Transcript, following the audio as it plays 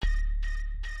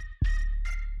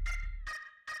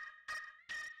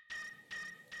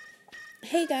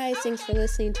Hey guys, thanks for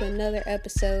listening to another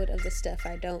episode of the Stuff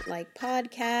I Don't Like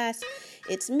podcast.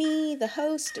 It's me, the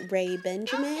host, Ray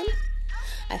Benjamin.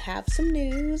 I have some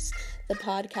news. The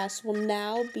podcast will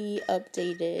now be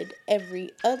updated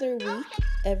every other week,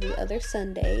 every other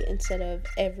Sunday, instead of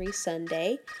every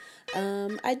Sunday.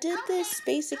 I did this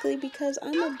basically because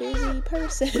I'm a busy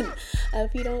person.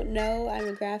 If you don't know, I'm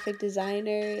a graphic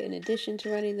designer in addition to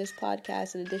running this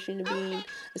podcast, in addition to being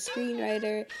a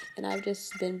screenwriter, and I've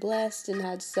just been blessed and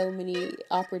had so many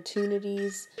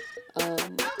opportunities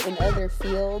in other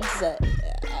fields that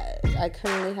I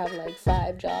currently have like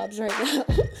 5 jobs right now.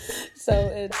 So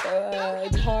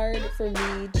it's hard for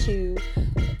me to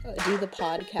do the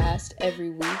podcast every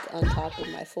week on top of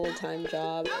my full-time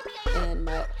job and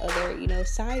my other,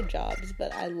 side jobs.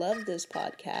 But I love this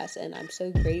podcast, and I'm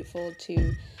so grateful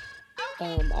to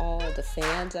all the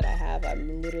fans that I have.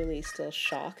 I'm literally still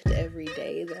shocked every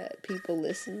day that people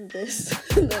listen to this,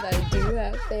 that I do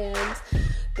have fans.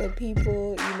 But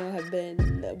people, have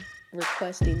been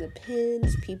requesting the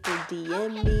pins. People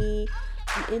DM me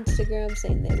on Instagram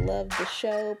saying they love the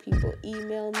show. People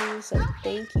email me. So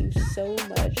thank you so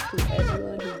much to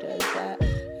everyone who does that.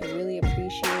 I really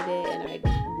appreciate it, and I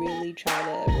really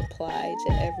try to reply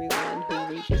to everyone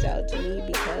who reaches out to me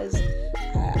because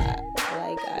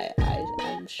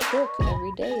I'm shook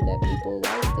every day that people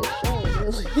like this show,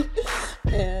 really.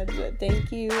 And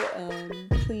thank you.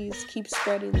 Please keep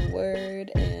spreading the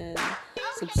word and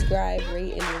subscribe,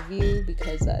 rate, and review,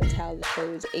 because that's how the show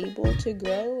is able to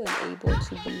grow and able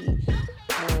to be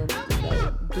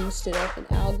boosted up in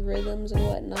algorithms and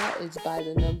whatnot, is by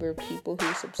the number of people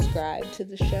who subscribe to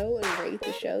the show and rate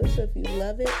the show. So if you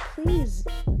love it, please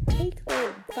take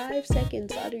the 5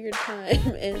 seconds out of your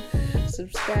time and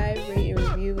subscribe, rate, and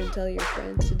review, and tell your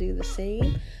friends to do the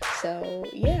same. So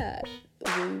yeah,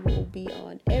 we will be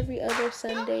on every other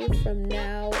Sunday from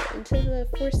now until the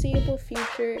foreseeable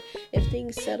future. If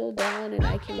things settle down and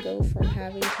I can go from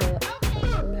having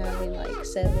like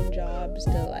 7 jobs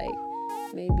to like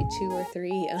maybe 2 or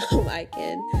 3, I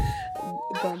can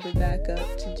bump it back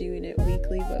up to doing it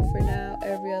weekly. But for now,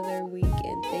 every other week.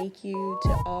 And thank you to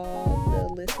all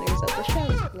the listeners of the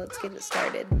show. Let's get it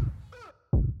started.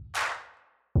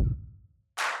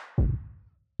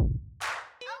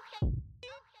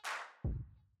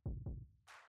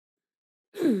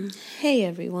 Hey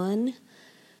everyone.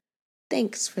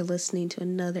 Thanks for listening to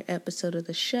another episode of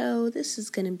the show. This is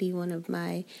going to be one of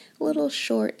my little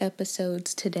short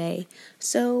episodes today.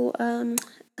 So,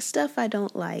 stuff I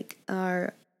don't like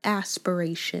are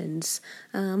aspirations.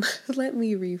 Let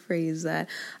me rephrase that.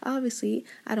 Obviously,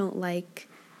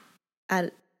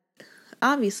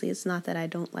 it's not that I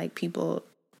don't like people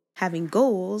having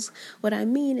goals. What I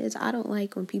mean is I don't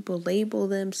like when people label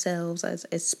themselves as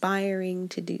aspiring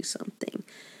to do something.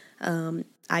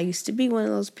 I used to be one of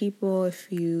those people. If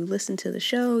you listen to the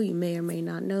show, you may or may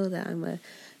not know that I'm a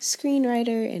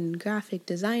screenwriter and graphic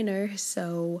designer.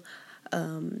 So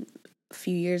a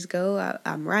few years ago,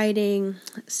 I'm writing.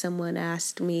 Someone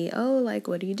asked me,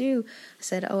 what do you do? I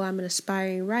said, I'm an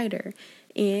aspiring writer.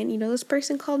 And, this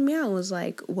person called me out and was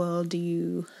like, well, do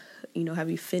you,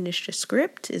 have you finished a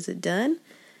script? Is it done?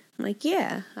 I'm like,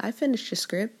 yeah, I finished a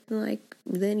script. I'm like,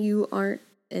 then you aren't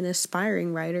an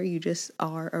aspiring writer, you just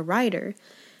are a writer.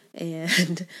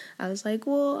 And I was like,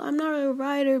 well, I'm not a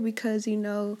writer because,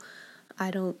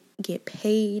 I don't get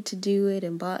paid to do it,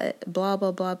 and blah,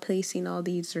 blah, blah, placing all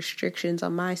these restrictions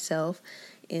on myself.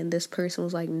 And this person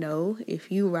was like, no, if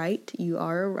you write, you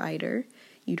are a writer.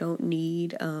 You don't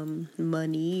need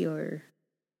money or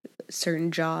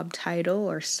certain job title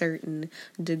or certain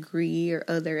degree or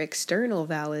other external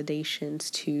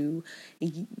validations to,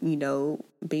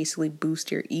 basically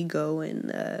boost your ego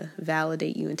and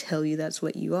validate you and tell you that's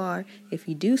what you are. If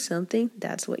you do something,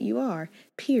 that's what you are,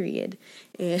 period.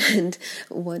 And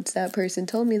once that person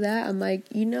told me that, I'm like,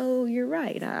 you're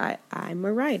right. I'm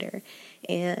a writer.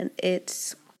 And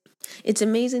it's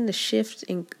amazing the shift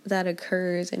that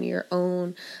occurs in your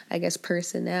own,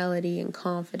 personality and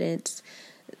confidence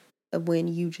when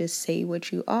you just say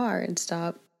what you are and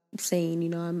stop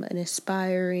saying, I'm an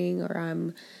aspiring, or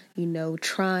I'm,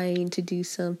 trying to do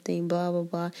something, blah, blah,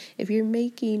 blah. If you're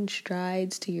making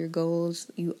strides to your goals,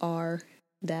 you are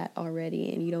that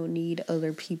already, and you don't need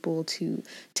other people to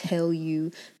tell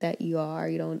you that you are.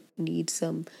 You don't need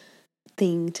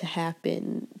something to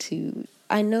happen to.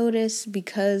 I notice,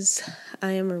 because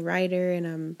I am a writer and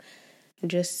I'm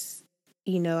just,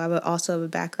 I would also have a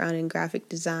background in graphic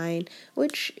design,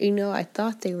 which, I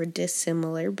thought they were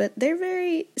dissimilar, but they're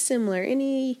very similar.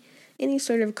 Any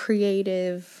sort of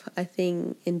creative, I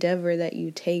think, endeavor that you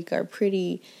take are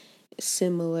pretty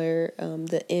similar.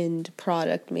 The end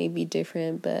product may be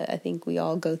different, but I think we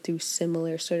all go through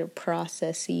similar sort of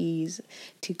processes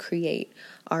to create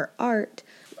our art.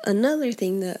 Another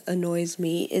thing that annoys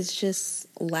me is just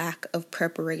lack of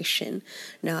preparation.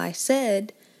 Now, I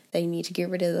said they need to get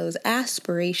rid of those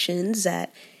aspirations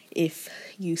that if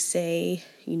you say,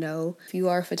 if you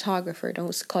are a photographer,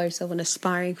 don't call yourself an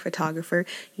aspiring photographer.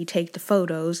 You take the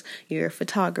photos, you're a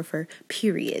photographer,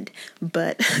 period.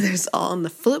 But there's on the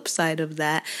flip side of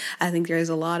that, I think there's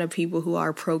a lot of people who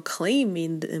are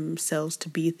proclaiming themselves to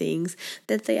be things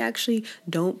that they actually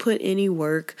don't put any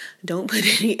work, don't put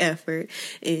any effort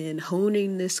in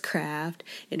honing this craft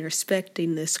and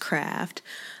respecting this craft,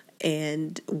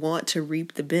 and want to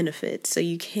reap the benefits. So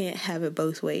you can't have it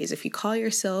both ways. If you call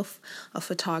yourself a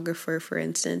photographer, for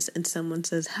instance, and someone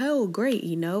says, "Oh, great,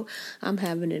 I'm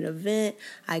having an event,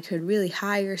 I could really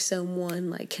hire someone,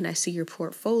 like, can I see your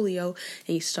portfolio?"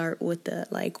 And you start with the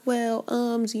I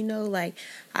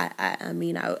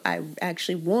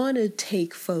actually want to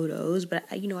take photos, but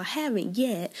I haven't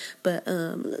yet, but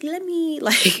let me,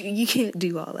 you can't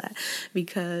do all that,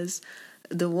 because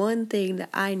the one thing that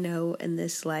I know in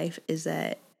this life is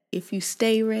that if you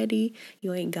stay ready,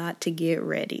 you ain't got to get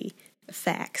ready.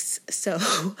 Facts.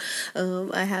 So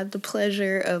I had the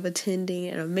pleasure of attending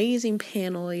an amazing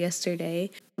panel yesterday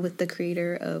with the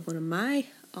creator of one of my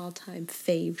all-time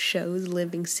fave shows,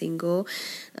 Living Single,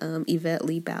 Yvette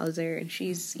Lee Bowser. And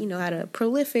she's, had a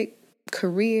prolific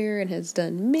career and has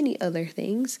done many other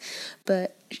things.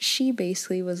 But she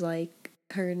basically was like,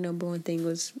 her number one thing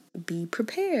was be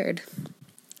prepared.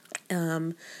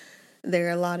 There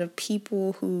are a lot of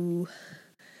people who,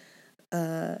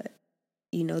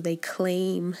 they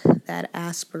claim that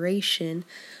aspiration,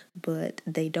 but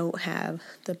they don't have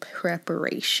the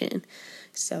preparation.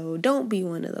 So don't be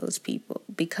one of those people,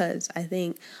 because I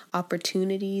think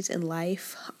opportunities in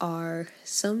life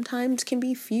sometimes can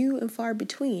be few and far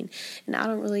between. And I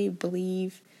don't really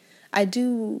believe,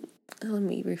 let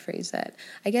me rephrase that.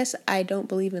 I guess I don't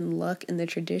believe in luck in the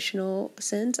traditional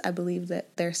sense. I believe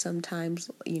that there's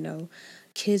sometimes,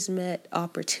 kismet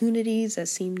opportunities that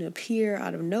seem to appear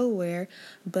out of nowhere.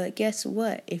 But guess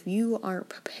what? If you aren't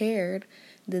prepared,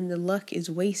 then the luck is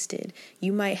wasted.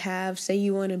 You might say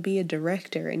you want to be a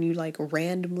director, and you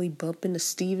randomly bump into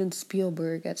Steven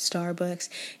Spielberg at Starbucks,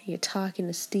 and you're talking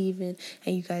to Steven,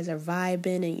 and you guys are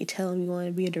vibing, and you tell him you want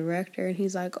to be a director, and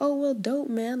he's like, "Oh, well, dope,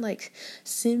 man,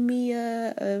 send me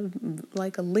a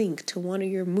link to one of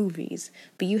your movies,"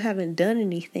 but you haven't done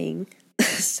anything.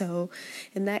 So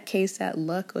in that case, that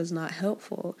luck was not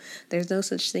helpful. There's no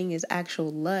such thing as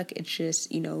actual luck. It's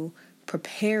just,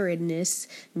 preparedness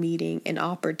meeting an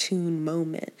opportune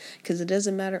moment, because it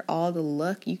doesn't matter all the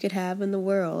luck you could have in the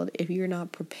world. If you're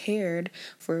not prepared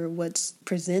for what's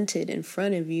presented in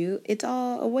front of you, it's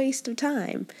all a waste of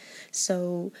time.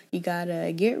 So you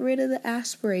gotta get rid of the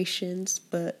aspirations,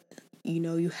 but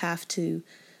you have to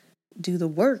do the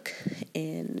work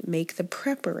and make the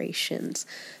preparations.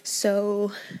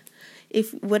 So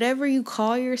if whatever you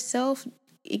call yourself,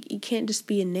 it can't just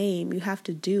be a name. You have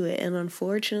to do it. And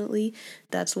unfortunately,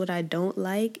 that's what I don't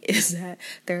like, is that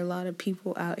there are a lot of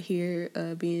people out here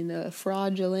being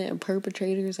fraudulent and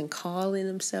perpetrators and calling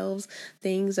themselves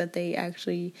things that they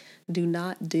actually do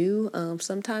not do.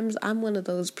 Sometimes I'm one of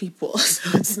those people,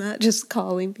 so it's not just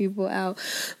calling people out.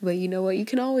 But you know what? You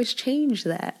can always change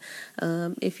that.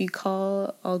 I'll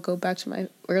go back to my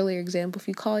earlier example. If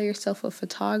you call yourself a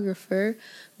photographer,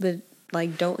 but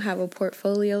don't have a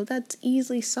portfolio, that's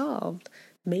easily solved.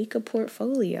 Make a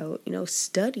portfolio,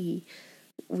 study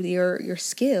your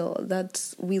skill.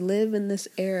 We live in this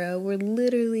era where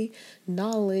literally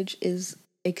knowledge is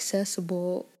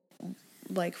accessible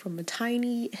from a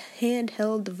tiny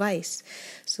handheld device.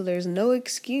 So there's no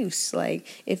excuse.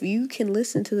 If you can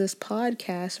listen to this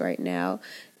podcast right now,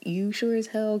 you sure as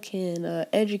hell can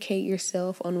educate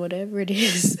yourself on whatever it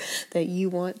is that you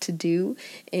want to do,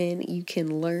 and you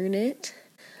can learn it,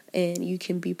 and you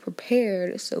can be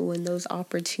prepared. So when those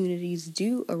opportunities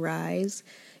do arise,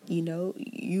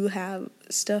 you have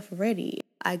stuff ready.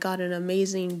 I got an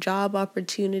amazing job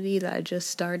opportunity that I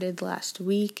just started last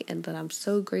week and that I'm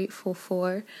so grateful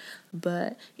for,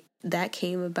 but that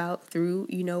came about through,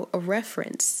 a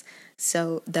reference.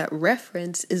 So that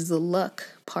reference is the luck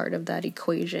part of that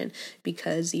equation,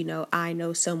 because, I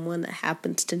know someone that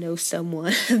happens to know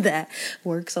someone that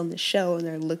works on the show, and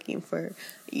they're looking for,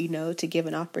 to give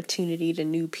an opportunity to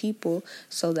new people,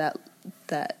 so that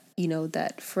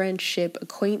friendship,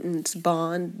 acquaintance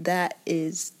bond, that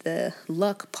is the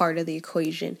luck part of the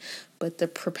equation. But the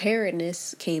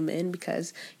preparedness came in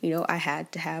because, I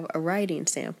had to have a writing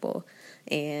sample.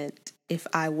 And if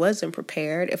I wasn't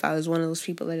prepared, if I was one of those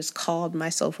people that just called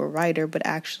myself a writer, but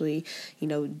actually,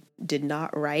 did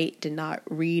not write, did not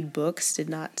read books, did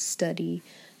not study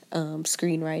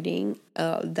screenwriting,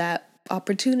 that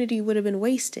opportunity would have been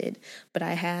wasted. But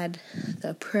I had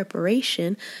the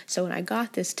preparation. So when I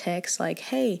got this text like,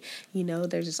 hey,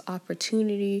 there's this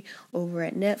opportunity over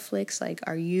at Netflix, like,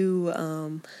 are you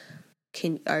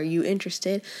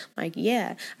interested? I'm like,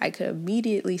 yeah. I could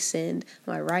immediately send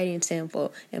my writing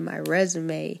sample and my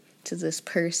resume to this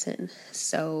person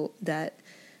so that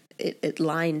it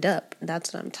lined up.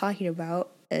 That's what I'm talking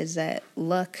about, is that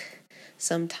luck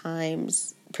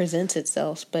sometimes presents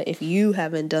itself, but if you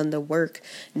haven't done the work,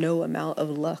 no amount of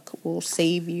luck will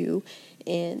save you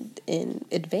and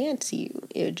advance you.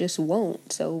 It just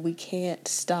won't. So we can't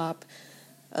stop.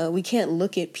 We can't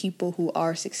look at people who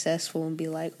are successful and be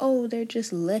like, oh, they're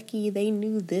just lucky. They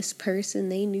knew this person.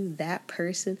 They knew that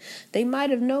person. They might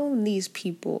have known these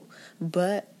people,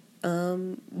 but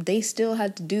they still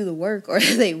had to do the work or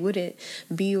they wouldn't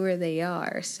be where they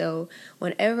are. So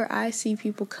whenever I see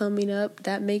people coming up,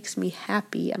 that makes me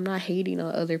happy. I'm not hating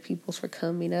on other people for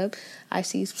coming up. I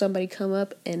see somebody come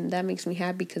up and that makes me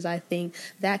happy because I think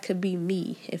that could be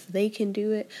me. If they can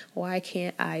do it, why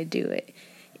can't I do it?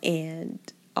 And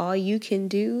all you can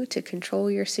do to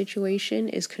control your situation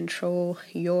is control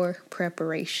your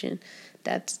preparation.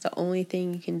 That's the only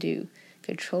thing you can do.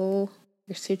 Control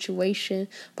your situation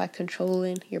by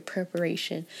controlling your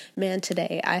preparation. Man,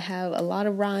 today I have a lot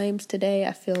of rhymes today.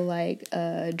 I feel like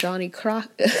Johnny Croc.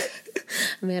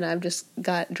 Man, I've just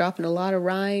got dropping a lot of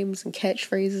rhymes and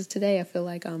catchphrases today. I feel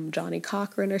like I'm Johnny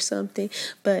Cochran or something.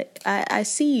 But I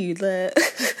see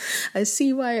I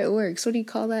see why it works. What do you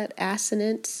call that?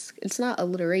 Assonance. It's not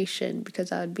alliteration,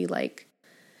 because I would be like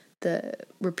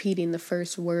repeating the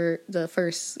first word, the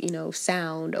first,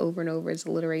 sound over and over is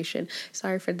alliteration.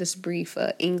 Sorry for this brief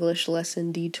English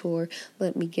lesson detour.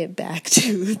 Let me get back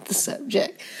to the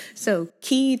subject. So,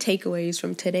 key takeaways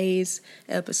from today's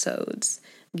episodes.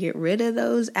 Get rid of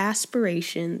those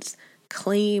aspirations.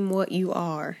 Claim what you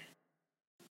are.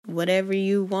 Whatever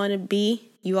you want to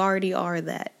be, you already are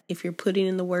that. If you're putting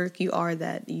in the work, you are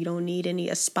that. You don't need any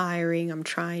aspiring, I'm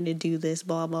trying to do this,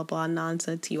 blah, blah, blah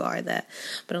nonsense. You are that.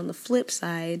 But on the flip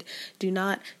side, do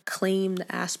not claim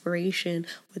the aspiration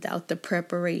without the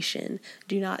preparation.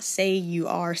 Do not say you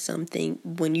are something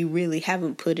when you really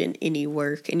haven't put in any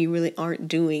work and you really aren't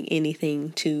doing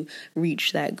anything to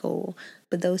reach that goal.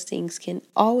 But those things can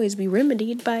always be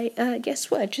remedied by,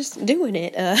 guess what? Just doing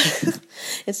it.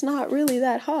 It's not really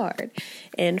that hard.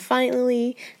 And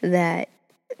finally, that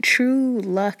true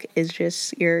luck is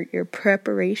just your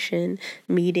preparation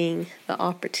meeting the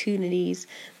opportunities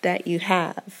that you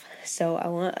have. So I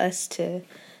want us to,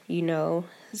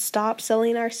 stop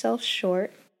selling ourselves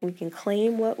short. We can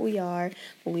claim what we are,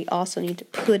 but we also need to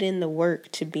put in the work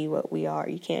to be what we are.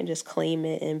 You can't just claim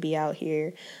it and be out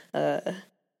here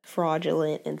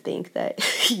fraudulent and think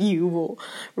that you will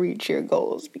reach your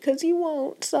goals, because you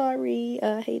won't. Sorry.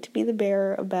 I hate to be the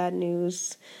bearer of bad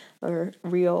news or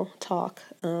real talk,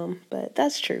 but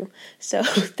that's true. So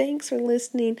thanks for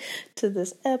listening to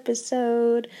this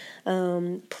episode.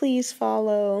 Please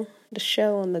follow the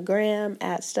show on the gram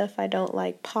at Stuff I Don't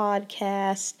Like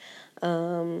Podcast.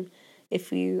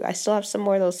 I still have some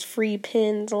more of those free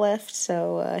pins left,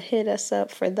 so hit us up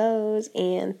for those.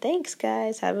 And thanks,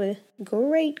 guys. Have a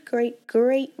great, great,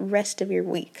 great rest of your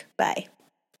week. Bye.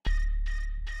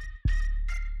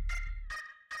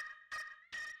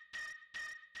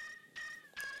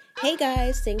 Hey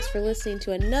guys, thanks for listening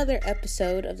to another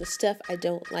episode of the Stuff I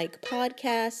Don't Like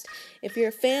podcast. If you're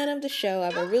a fan of the show, I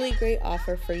have a really great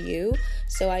offer for you.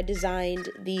 So I designed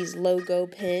these logo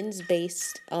pins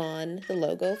based on the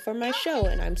logo for my show,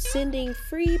 and I'm sending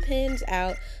free pins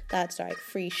out. That's right,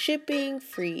 free shipping,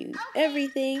 free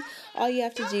everything. All you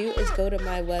have to do is go to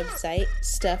my website,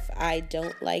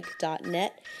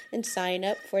 stuffidon'tlike.net, and sign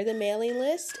up for the mailing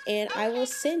list, and I will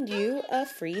send you a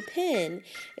free pin.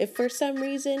 If for some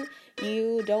reason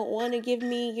you don't want to give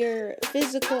me your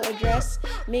physical address,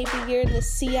 maybe you're in the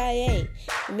CIA,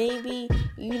 maybe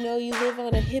you live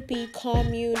on a hippie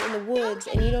commune in the woods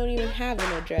and you don't even have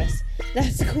an address.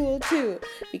 That's cool too,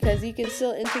 because you can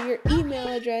still enter your email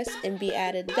address and be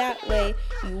added that way.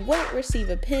 You won't receive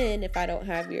a pin if I don't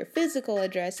have your physical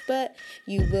address, but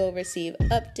you will receive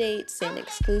updates and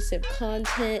exclusive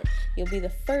content. You'll be the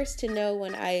first to know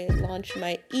when I launch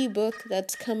my ebook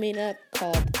that's coming up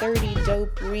called 30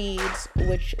 Dope Reads,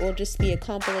 which will just be a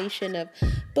compilation of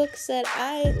books that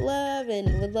I love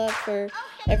and would love for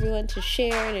everyone to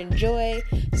share and enjoy.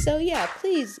 So yeah,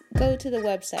 please go to the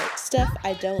website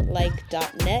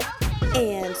stuffidon'tlike.net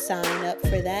and sign up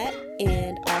for that.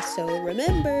 And also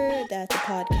remember that the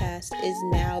podcast is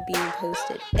now being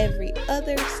posted every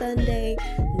other Sunday,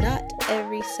 not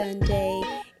every Sunday.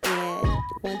 And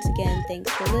once again,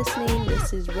 thanks for listening.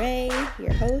 This is Ray,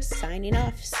 your host, signing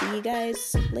off. See you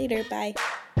guys later. Bye.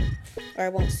 Or I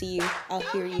won't see you. I'll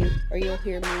hear you, or you'll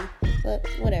hear me. But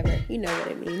whatever. You know what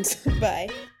it means. Bye.